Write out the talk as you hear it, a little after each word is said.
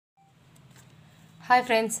Hi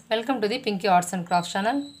friends, welcome to the Pinky arts and crafts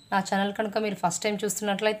channel. నా channel కనుక మీరు first time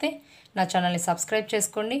చూస్తున్నట్లయితే నా ఛానల్ని సబ్స్క్రైబ్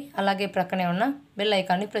చేసుకోండి. అలాగే ప్రక్కనే ఉన్న బెల్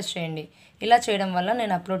ఐకాన్ని ప్రెస్ చేయండి. ఇలా చేయడం వల్ల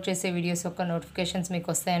నేను అప్లోడ్ చేసే వీడియోస్ యొక్క నోటిఫికేషన్స్ మీకు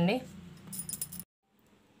వస్తాయండి.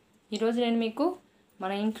 ఈరోజు నేను మీకు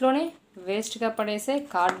మన ఇంట్లోనే వేస్ట్గా పడేసే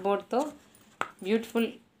కార్డ్బోర్డ్తో బ్యూటిఫుల్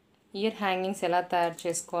ఇయర్ హ్యాంగింగ్స్ ఎలా తయారు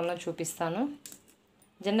చేసుకోవాలో చూపిస్తాను.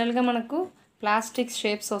 జనరల్గా మనకు ప్లాస్టిక్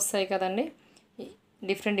షేప్స్ వస్తాయి కదండి,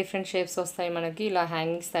 డిఫరెంట్ షేప్స్ వస్తాయి మనకి ఇలా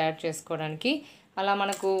హ్యాంగింగ్స్ తయారు చేసుకోవడానికి. అలా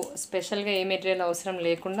మనకు స్పెషల్గా ఏ మెటీరియల్ అవసరం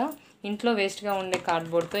లేకుండా ఇంట్లో వేస్ట్గా ఉండే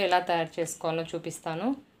కార్డ్బోర్డ్తో ఎలా తయారు చేసుకోవాలో చూపిస్తాను.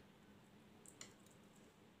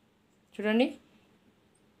 చూడండి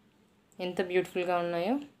ఎంత బ్యూటిఫుల్గా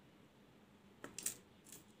ఉన్నాయో.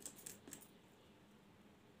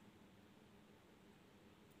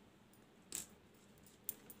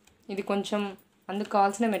 ఇది కొంచెం అందుకు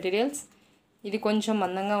కావాల్సిన మెటీరియల్స్, ఇది కొంచెం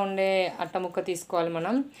మందంగా ఉండే అట్టముక్క తీసుకోవాలి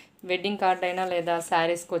మనం. వెడ్డింగ్ కార్డ్ అయినా లేదా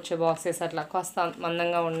శారీస్కి వచ్చే బాక్సెస్ అట్లా కాస్త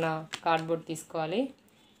మందంగా ఉన్న కార్డ్బోర్డ్ తీసుకోవాలి.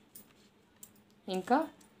 ఇంకా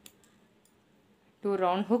 2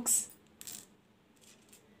 రౌండ్ హుక్స్,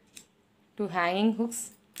 2 హ్యాంగింగ్ హుక్స్,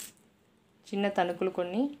 చిన్న తణుకులు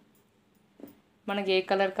కొన్ని, మనకి ఏ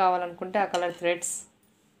కలర్ కావాలనుకుంటే ఆ colour threads,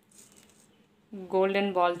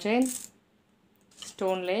 golden ball chain,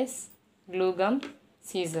 stone Lay's, glue gum,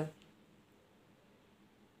 Caesar.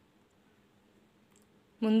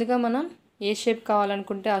 ముందుగా మనం ఏ షేప్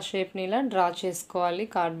కావాలనుకుంటే ఆ షేప్ని ఇలా డ్రా చేసుకోవాలి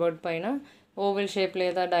కార్డ్బోర్డ్ పైన. ఓవెల్ షేప్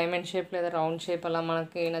లేదా డైమండ్ షేప్ లేదా రౌండ్ షేప్, అలా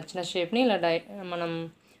మనకి నచ్చిన షేప్ని ఇలా మనం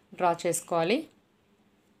డ్రా చేసుకోవాలి.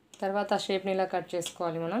 తర్వాత ఆ షేప్ని ఇలా కట్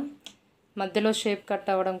చేసుకోవాలి. మనం మధ్యలో షేప్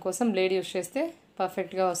కట్ అవ్వడం కోసం బ్లేడ్ యూస్ చేస్తే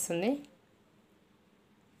పర్ఫెక్ట్గా వస్తుంది.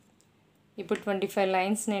 ఇప్పుడు 25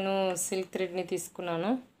 లైన్స్ నేను సిల్క్ థ్రెడ్ని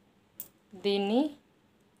తీసుకున్నాను. దీన్ని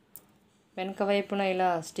వెనక వైపున ఇలా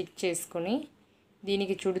స్టిక్ చేసుకొని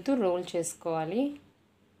దీనికి చుడుతూ రోల్ చేసుకోవాలి.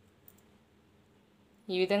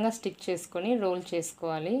 ఈ విధంగా స్టిక్ చేసుకొని రోల్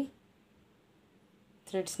చేసుకోవాలి.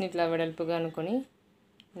 థ్రెడ్స్ని ఇట్లా వెడల్పుగా అనుకొని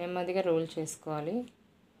నెమ్మదిగా రోల్ చేసుకోవాలి.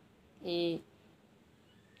 ఈ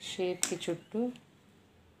షేప్కి చుట్టూ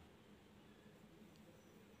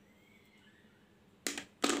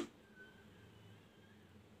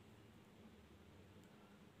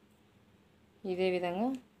ఇదే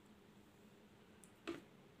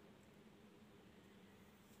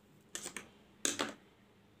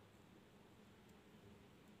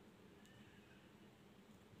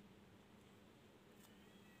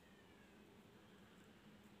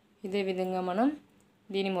విధంగా మనం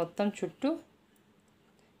దీని మొత్తం చుట్టూ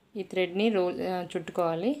ఈ థ్రెడ్ని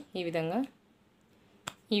చుట్టుకోవాలి. ఈ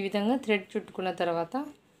విధంగా థ్రెడ్ చుట్టుకున్న తర్వాత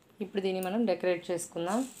ఇప్పుడు దీన్ని మనం డెకరేట్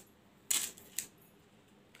చేసుకుందాం.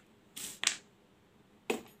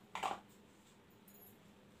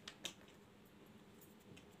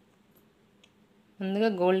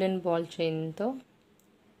 ముందుగా గోల్డెన్ బాల్ చైన్తో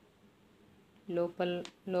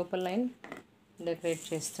లోపల లైన్ డెకరేట్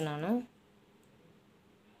చేస్తున్నాను.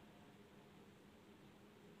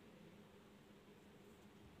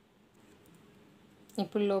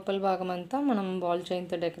 ఇప్పుడు లోపల భాగం అంతా మనం బాల్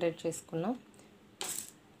చైన్తో డెకరేట్ చేసుకున్నాం.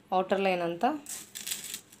 అవుటర్ లైన్ అంతా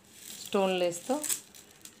స్టోన్ లేస్తో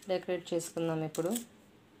డెకరేట్ చేసుకుందాం. ఇప్పుడు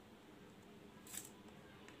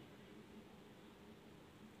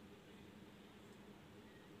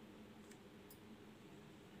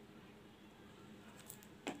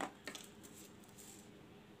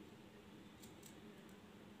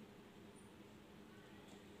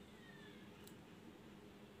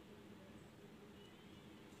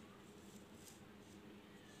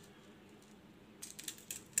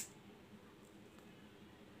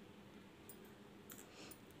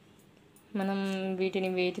మనం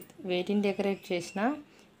వీటిని డెకరేట్ చేసిన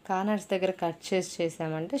కార్నర్స్ దగ్గర కట్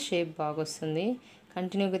చేసామంటే షేప్ బాగా వస్తుంది.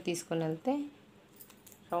 కంటిన్యూగా తీసుకొని వెళ్తే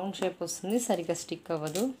రౌండ్ షేప్ వస్తుంది, సరిగ్గా స్టిక్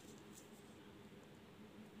అవ్వదు.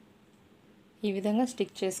 ఈ విధంగా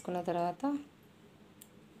స్టిక్ చేసుకున్న తర్వాత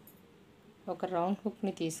ఒక రౌండ్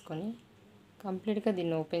హుక్ని తీసుకొని కంప్లీట్గా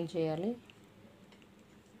దీన్ని ఓపెన్ చేయాలి.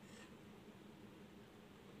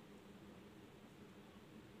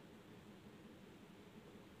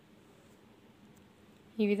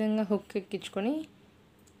 ఈ విధంగా హుక్ ఎక్కించుకొని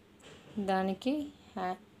దానికి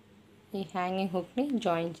ఈ హ్యాంగింగ్ హుక్ని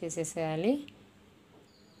జాయిన్ చేసేసేయాలి.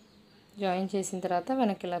 జాయిన్ చేసిన తర్వాత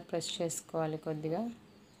వెనక్కి ఇలా ప్రెస్ చేసుకోవాలి కొద్దిగా.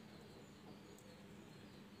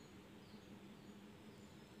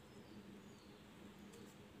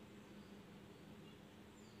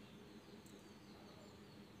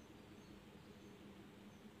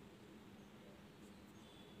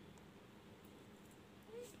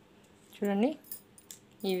 చూడండి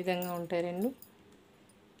ఈ విధంగా ఉంటాయి రెండు.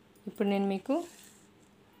 ఇప్పుడు నేను మీకు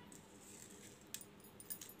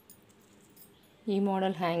ఈ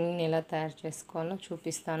మోడల్ హ్యాంగింగ్ని ఎలా తయారు చేసుకోవాలో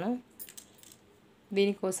చూపిస్తాను.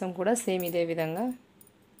 దీనికోసం కూడా సేమ్ ఇదే విధంగా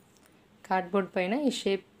కార్డ్బోర్డ్ పైన ఈ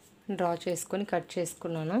షేప్ డ్రా చేసుకొని కట్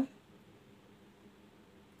చేసుకున్నాను.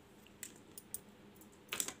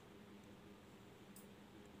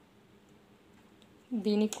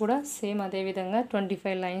 దీనికి కూడా సేమ్ అదే విధంగా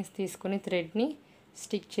 25 లైన్స్ తీసుకొని థ్రెడ్ని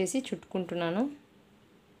స్టిక్ చేసి చుట్టుకుంటున్నాను.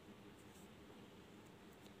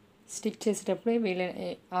 స్టిక్ చేసేటప్పుడు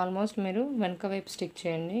ఆల్మోస్ట్ మీరు వెనక వైపు స్టిక్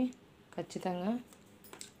చేయండి ఖచ్చితంగా.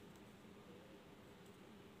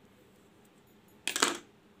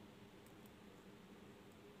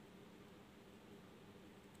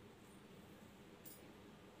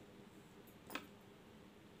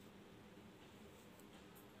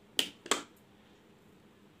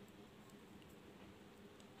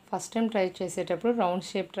 ఫస్ట్ టైం ట్రై చేసేటప్పుడు రౌండ్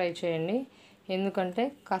షేప్ ట్రై చేయండి. ఎందుకంటే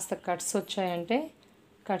కాస్త కట్స్ వచ్చాయంటే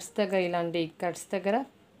కట్స్ దగ్గర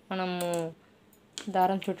మనము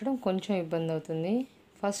దారం చుట్టడం కొంచెం ఇబ్బంది అవుతుంది.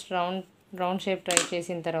 ఫస్ట్ రౌండ్ షేప్ ట్రై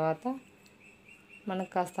చేసిన తర్వాత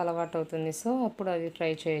మనకు కాస్త అలవాటు అవుతుంది. సో అప్పుడు అది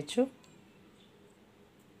ట్రై చేయొచ్చు.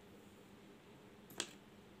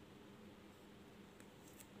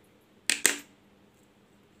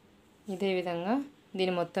 ఇదే విధంగా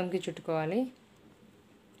దీని మొత్తంకి చుట్టుకోవాలి.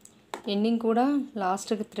 ఎండింగ్ కూడా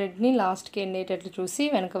థ్రెడ్ని లాస్ట్కి ఎండేటట్లు చూసి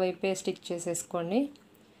వెనక వైపే స్టిక్ చేసేసుకోండి.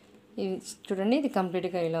 ఇది చూడండి, ఇది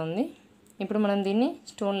కంప్లీట్గా ఇలా ఉంది. ఇప్పుడు మనం దీన్ని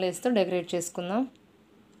స్టోన్ లేస్తో డెకరేట్ చేసుకుందాం.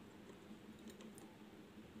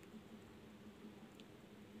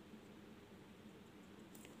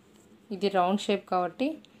 ఇది రౌండ్ షేప్ కాబట్టి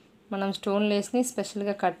మనం స్టోన్ లేస్ని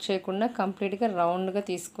స్పెషల్గా కట్ చేయకుండా కంప్లీట్గా రౌండ్గా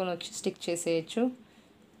తీసుకొని వచ్చి స్టిక్ చేసేయచ్చు.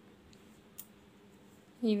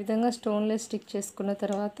 ఈ విధంగా స్టోన్ లేస్ స్టిక్ చేసుకున్న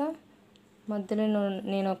తర్వాత మధ్యలో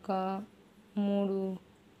నేను ఒక 3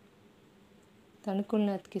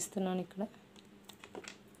 తణుకుల్ని అతికిస్తున్నాను. ఇక్కడ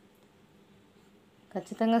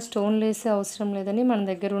ఖచ్చితంగా స్టోన్ లేసే అవసరం లేదని మన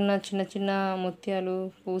దగ్గర ఉన్న చిన్న చిన్న ముత్యాలు,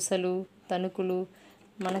 పూసలు, తణుకులు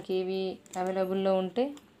మనకి ఏవి అవైలబుల్లో ఉంటే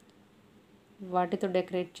వాటితో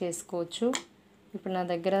డెకరేట్ చేసుకోవచ్చు. ఇప్పుడు నా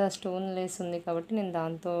దగ్గర స్టోన్ లేస్ ఉంది కాబట్టి నేను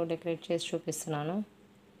దాంతో డెకరేట్ చేసి చూపిస్తున్నాను.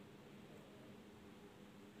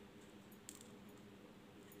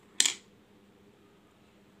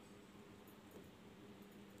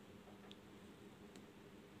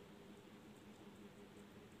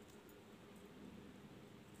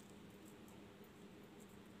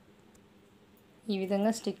 ఈ విధంగా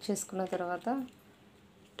స్టిక్ చేసుకున్న తర్వాత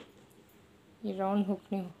ఈ రౌండ్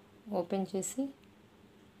హుక్ని ఓపెన్ చేసి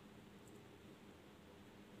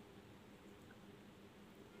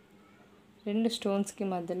రెండు స్టోన్స్కి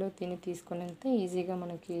మధ్యలో తీసుకొని వెళ్తే ఈజీగా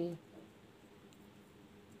మనకి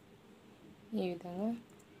ఈ విధంగా.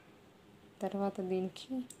 తర్వాత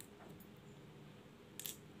దీనికి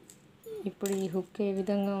ఇప్పుడు ఈ హుక్ ఏ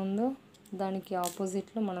విధంగా ఉందో దానికి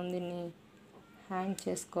ఆపోజిట్లో మనం దీన్ని హ్యాంగ్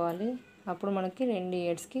చేసుకోవాలి. అప్పుడు మనకి 2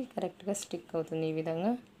 ఇయర్స్కి కరెక్ట్గా స్టిక్ అవుతుంది. ఈ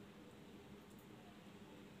విధంగా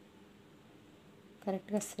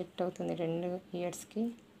కరెక్ట్గా సెట్ అవుతుంది 2 ఇయర్స్కి.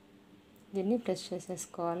 దీన్ని ప్రెస్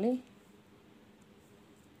చేసేసుకోవాలి.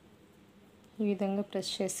 ఈ విధంగా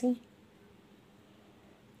ప్రెస్ చేసి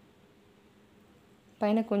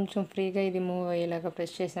పైన కొంచెం ఫ్రీగా ఇది మూవ్ అయ్యేలాగా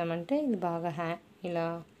ప్రెస్ చేసామంటే ఇది బాగా ఇలా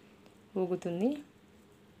ఊగుతుంది.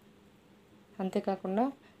 అంతేకాకుండా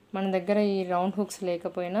మన దగ్గర ఈ రౌండ్ హుక్స్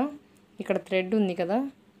లేకపోయినా ఇక్కడ థ్రెడ్ ఉంది కదా,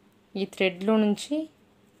 ఈ థ్రెడ్లో నుంచి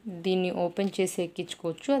దీన్ని ఓపెన్ చేసి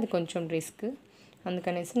ఎక్కించుకోవచ్చు. అది కొంచెం రిస్క్,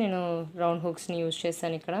 అందుకనేసి నేను రౌండ్ హుక్స్ని యూజ్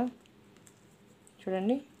చేశాను. ఇక్కడ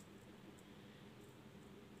చూడండి,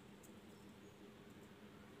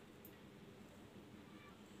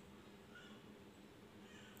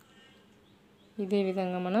 ఇదే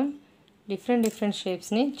విధంగా మనం డిఫరెంట్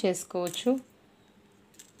షేప్స్ని చేసుకోవచ్చు.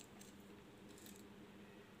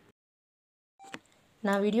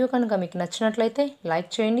 నా వీడియో కనుక మీకు నచ్చినట్లయితే లైక్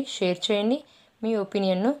చేయండి, షేర్ చేయండి. మీ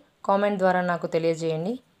ఒపీనియన్ను కామెంట్ ద్వారా నాకు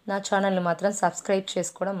తెలియజేయండి. నా ఛానల్ని మాత్రం సబ్స్క్రైబ్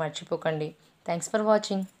చేసుకోవడం మర్చిపోకండి. Thanks for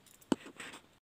watching.